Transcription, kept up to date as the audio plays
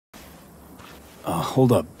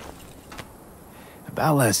Hold up.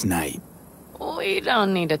 About last night. We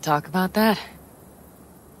don't need to talk about that.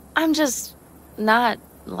 I'm just not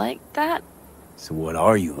like that. So what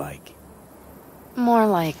are you like? More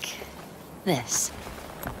like this.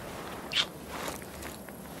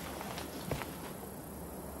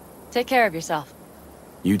 Take care of yourself.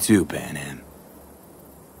 You too, Panam.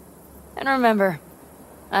 And remember,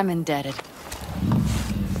 I'm indebted.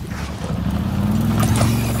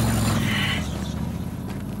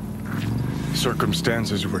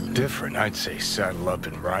 Circumstances were different, I'd say saddle up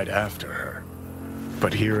and ride after her.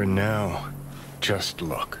 But here and now, just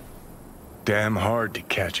look. Damn hard to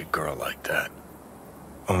catch a girl like that.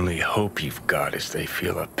 Only hope you've got is they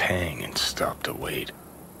feel a pang and stop to wait.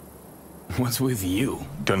 What's with you?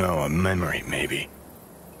 Dunno, a memory maybe.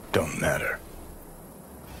 Don't matter.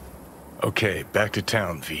 Okay, back to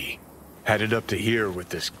town, V. Headed up to here with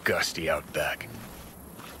this gusty outback.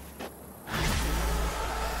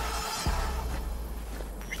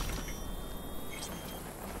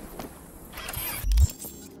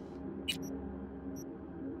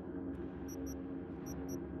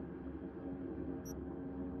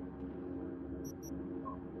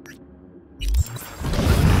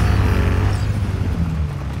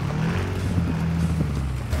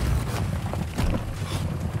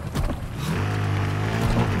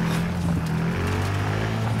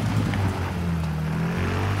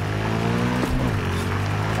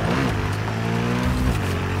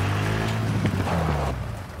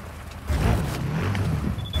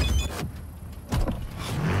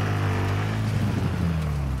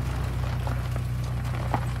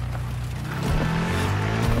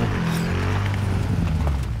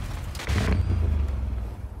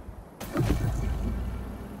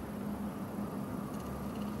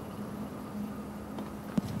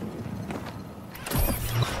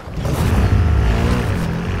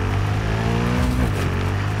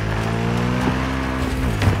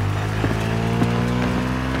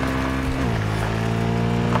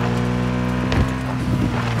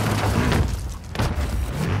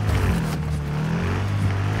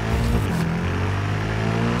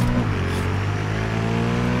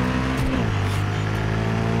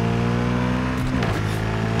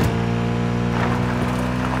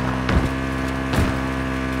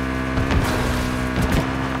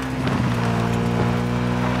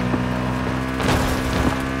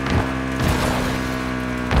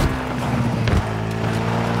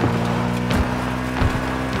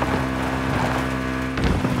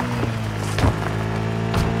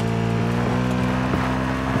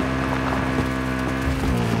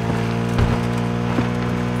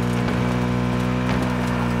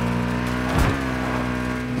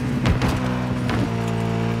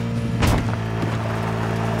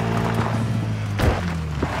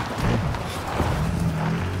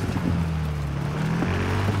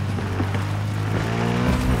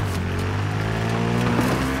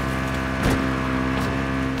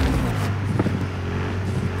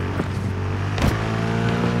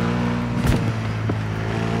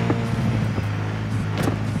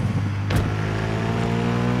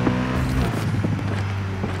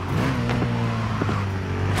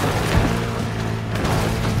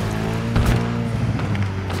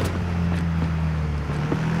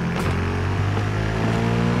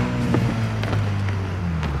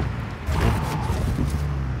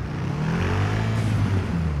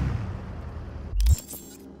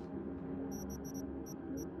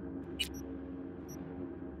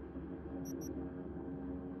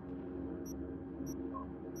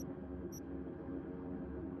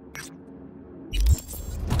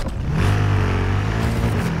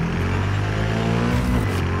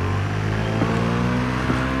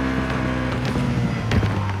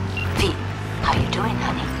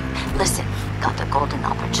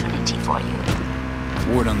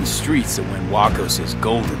 Word on the streets that when Waco says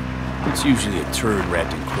golden, it's usually a turd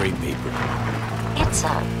wrapped in crepe paper. It's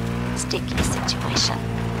a sticky situation.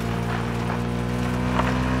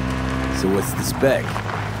 So what's the spec?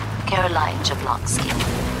 Caroline Jablonski.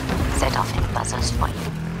 Set off in buzzers for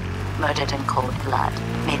you. Murdered in cold blood.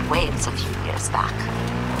 Made waves a few years back.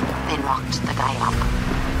 They locked the guy up.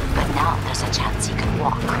 But now there's a chance he can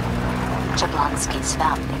walk. Jablonski's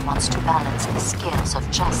family wants to balance the scales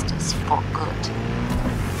of justice for good.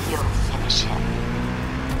 You'll finish him.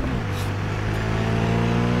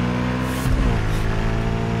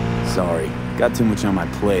 Sorry, got too much on my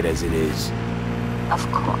plate as it is. Of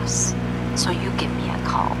course. So you give me a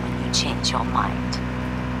call when you change your mind.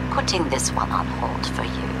 Putting this one on hold for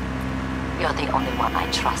you. You're the only one I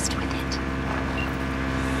trust with it.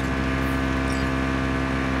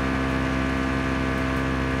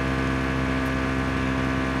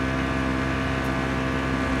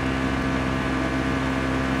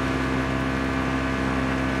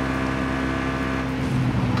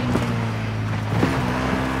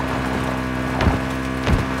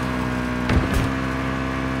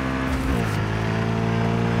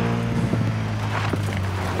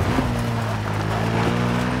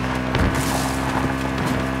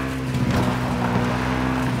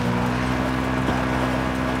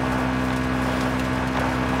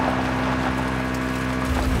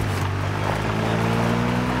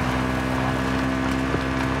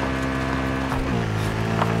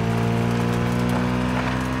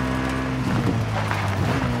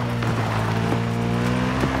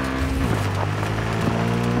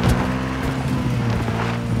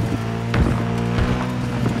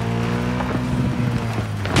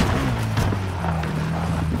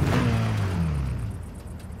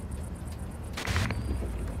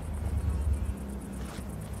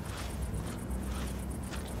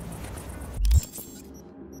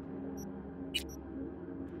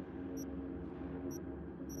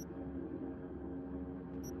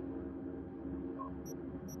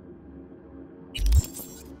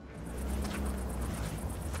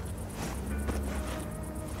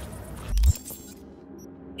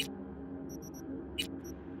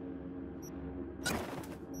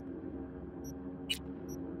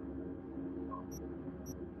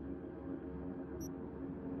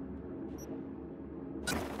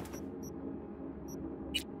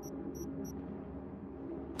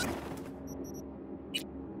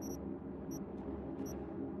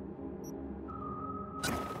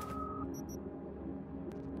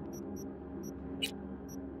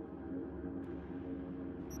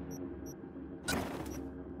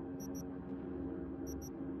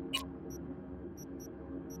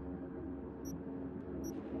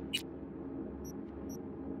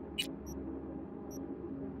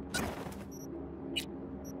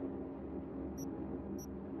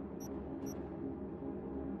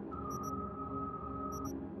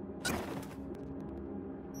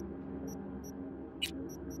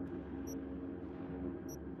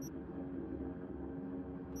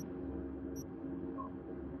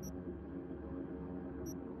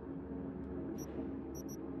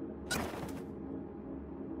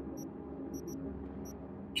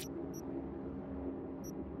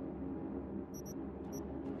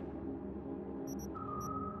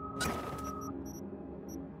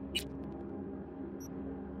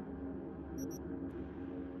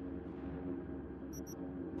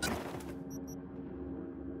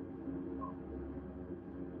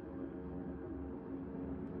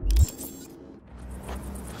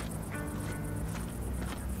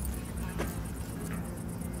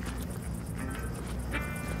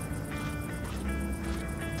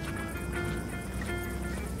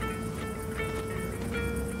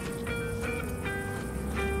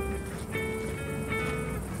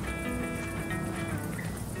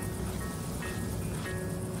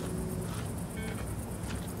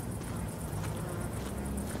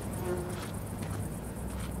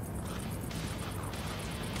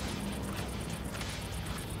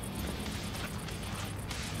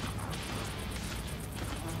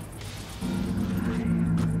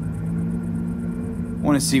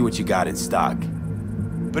 Want to see what you got in stock.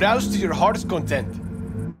 Browse to your heart's content.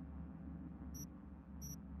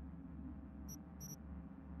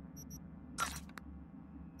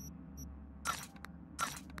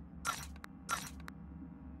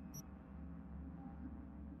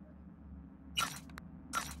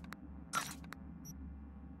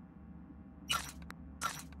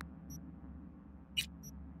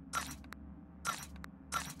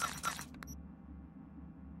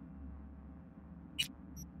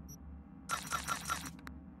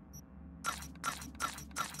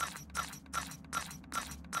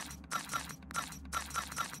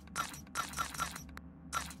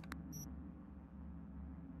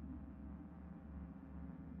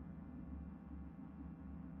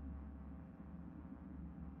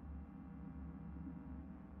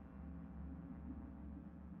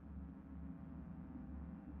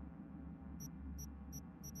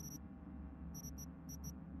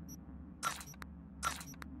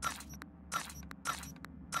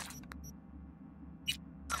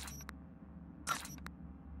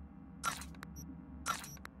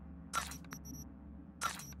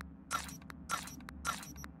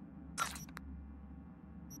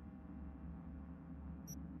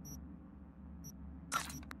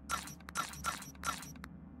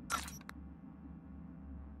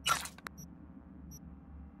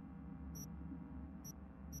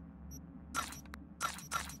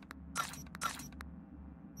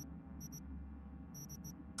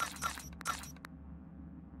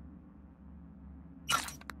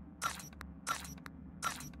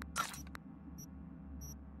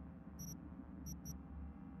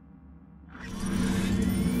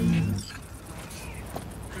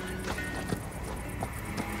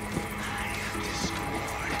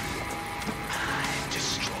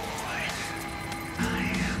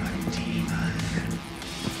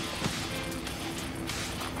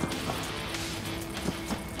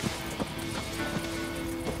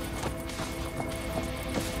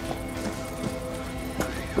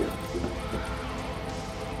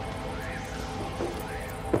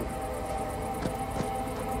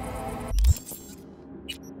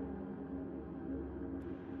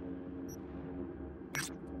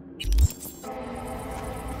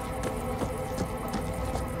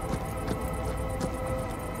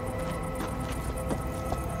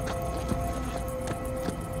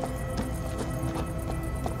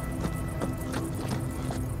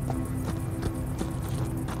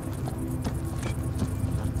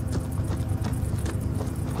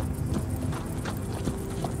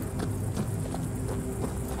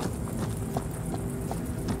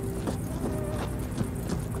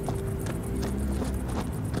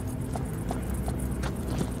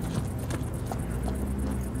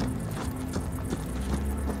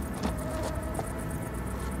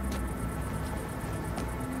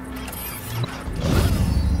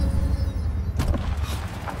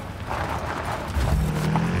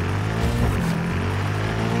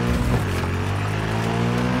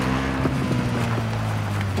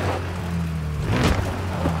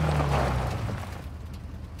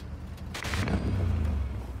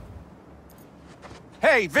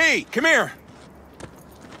 Hey, V, come here.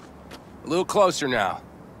 A little closer now.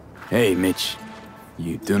 Hey, Mitch.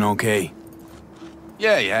 You doing okay?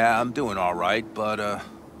 Yeah, I'm doing all right, but,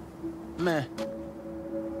 meh.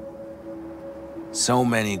 So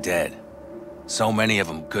many dead. So many of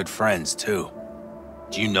them good friends, too.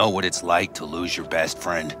 Do you know what it's like to lose your best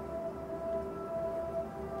friend?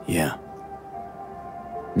 Yeah.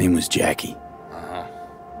 Name was Jackie. Uh-huh.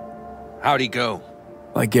 How'd he go?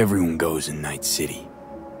 Like everyone goes in Night City.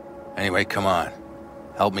 Anyway, come on.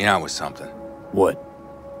 Help me out with something. What?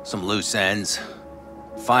 Some loose ends.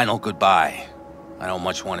 Final goodbye. I don't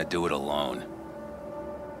much want to do it alone.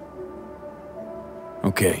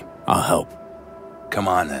 Okay, I'll help. Come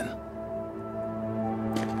on, then.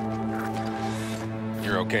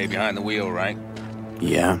 you're okay behind the wheel, right?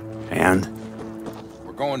 Yeah, and?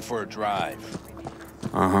 We're going for a drive.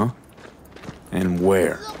 Uh-huh. And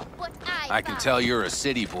where? I can tell you're a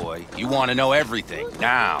city boy. You want to know everything.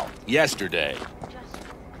 Now. Yesterday.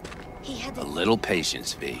 A little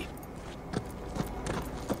patience, V.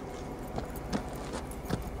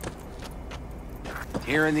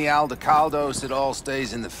 Here in the Aldecaldos, it all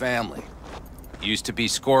stays in the family. Used to be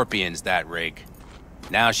Scorpion's, that rig.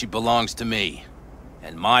 Now she belongs to me.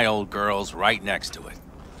 And my old girl's right next to it.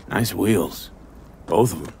 Nice wheels.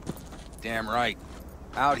 Both of them. Damn right.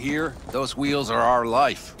 Out here, those wheels are our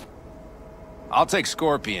life. I'll take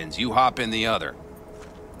Scorpion's, you hop in the other.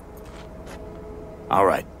 All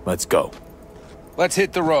right, let's go. Let's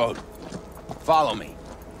hit the road. Follow me.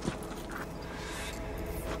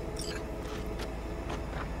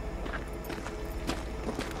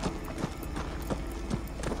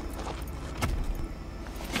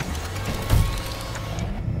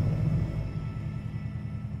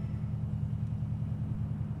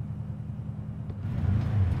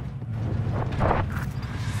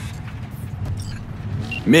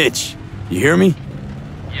 Mitch, you hear me?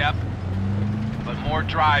 Yep. But more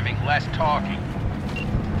driving, less talking.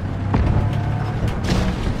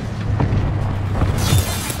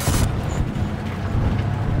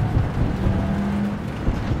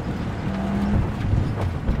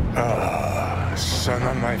 Sun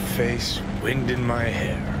on my face, wind in my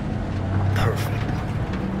hair. Perfect.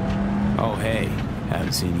 Oh, hey.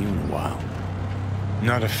 Haven't seen you in a while.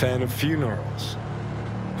 Not a fan of funerals.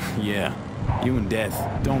 Yeah, you and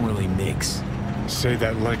death don't really mix. Say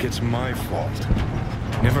that like it's my fault.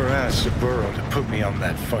 Never asked Saburo to put me on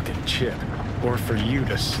that fucking chip, or for you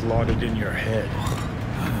to slot it in your head.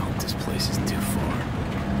 I hope this place isn't too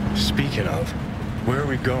far. Speaking of, where are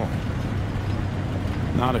we going?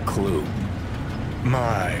 Not a clue.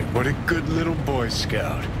 My, what a good little Boy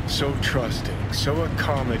Scout. So trusting, so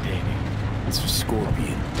accommodating. It's for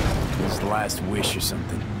Scorpion. His last wish or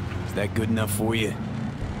something. Is that good enough for you?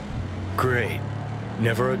 Great.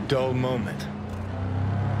 Never a dull moment.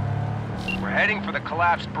 We're heading for the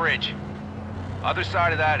collapsed bridge. Other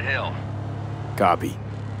side of that hill. Copy.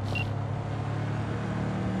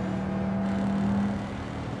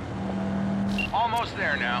 Almost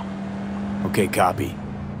there now. Okay, copy.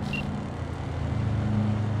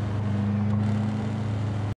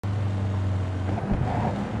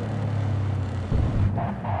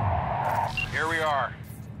 Here we are.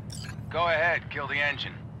 Go ahead, kill the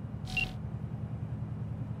engine.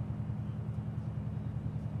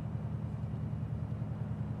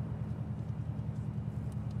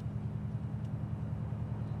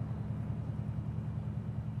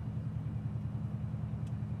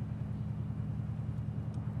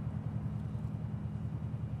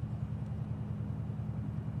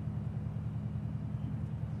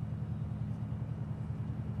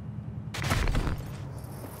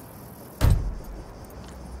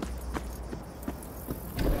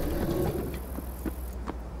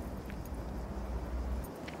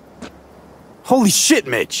 Holy shit,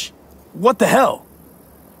 Mitch! What the hell?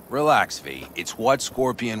 Relax, V. It's what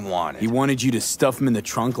Scorpion wanted. He wanted you to stuff him in the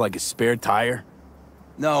trunk like a spare tire?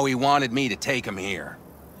 No, he wanted me to take him here.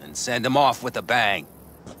 And send him off with a bang.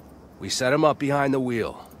 We set him up behind the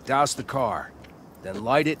wheel, douse the car, then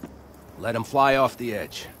light it, let him fly off the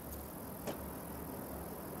edge.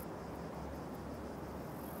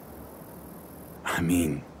 I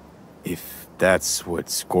mean, if that's what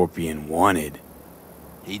Scorpion wanted.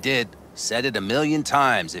 He did. Said it 1,000,000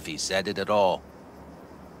 times if he said it at all.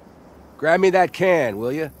 Grab me that can,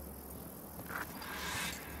 will you?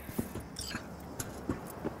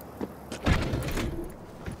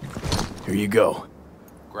 Here you go.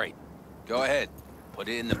 Great. Go ahead. Put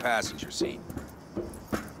it in the passenger seat.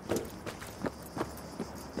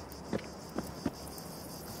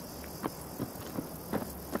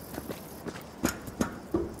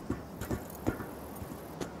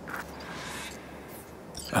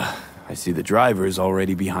 I see the driver is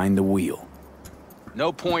already behind the wheel.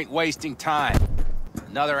 No point wasting time.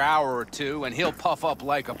 Another hour or two, and he'll puff up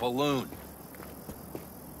like a balloon.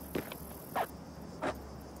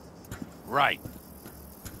 Right.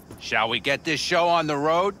 Shall we get this show on the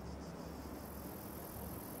road?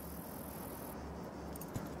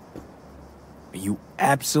 Are you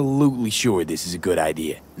absolutely sure this is a good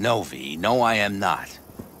idea? No, V. No, I am not.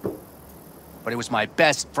 But it was my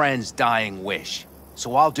best friend's dying wish.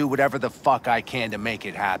 So I'll do whatever the fuck I can to make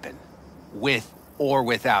it happen. With or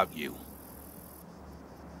without you.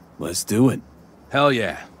 Let's do it. Hell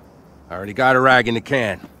yeah. I already got a rag in the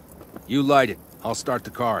can. You light it. I'll start the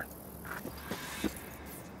car.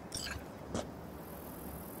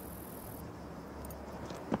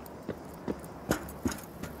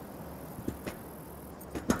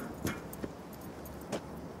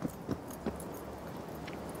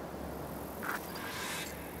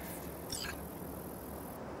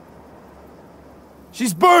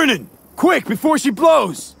 She's burning! Quick, before she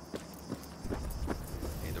blows!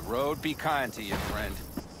 May the road be kind to you, friend.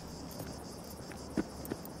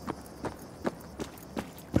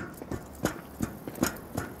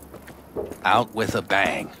 Out with a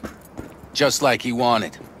bang. Just like he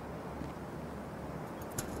wanted.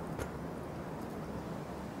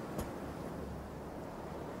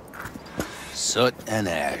 Soot and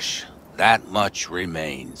ash. That much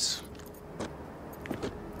remains.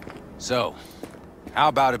 So, how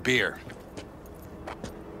about a beer?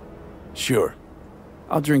 Sure.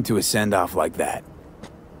 I'll drink to a send-off like that.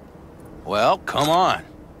 Well, come on.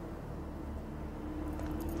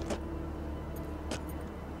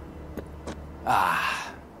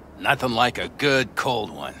 Ah, nothing like a good cold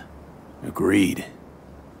one. Agreed.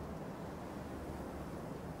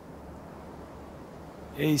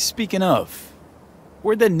 Hey, speaking of,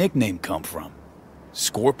 where'd that nickname come from?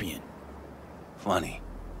 Scorpion. Funny.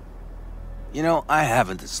 You know, I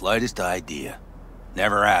haven't the slightest idea.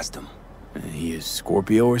 Never asked him. He is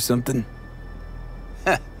Scorpio or something?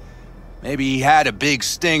 Maybe he had a big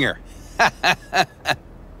stinger.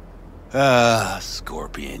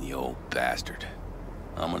 Scorpion, you old bastard.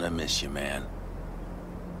 I'm gonna miss you, man.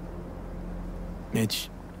 Mitch,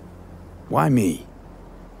 why me?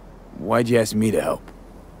 Why'd you ask me to help?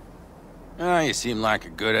 You seem like a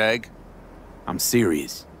good egg. I'm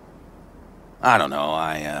serious. I don't know,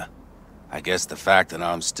 I guess the fact that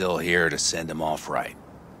I'm still here to send him off right.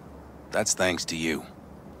 That's thanks to you.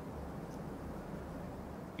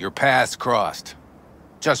 Your paths crossed.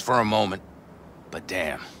 Just for a moment. But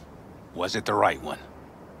damn, was it the right one?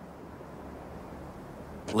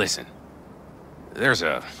 Listen, there's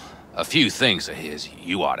a few things of his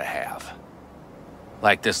you ought to have.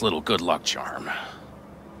 Like this little good luck charm.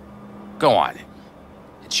 Go on,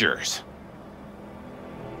 it's yours.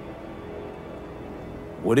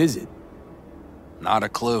 What is it? Not a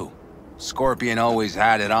clue. Scorpion always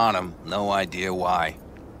had it on him, no idea why.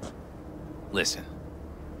 Listen,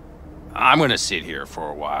 I'm gonna sit here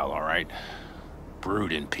for a while, all right?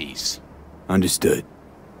 Brood in peace. Understood.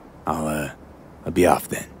 I'll be off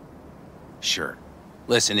then. Sure.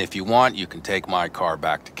 Listen, if you want, you can take my car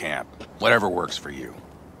back to camp. Whatever works for you.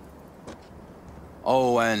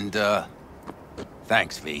 Oh, and,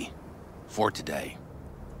 thanks, V. For today.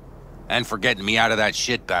 And for getting me out of that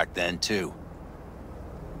shit back then, too.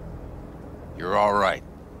 You're all right.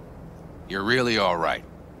 You're really all right.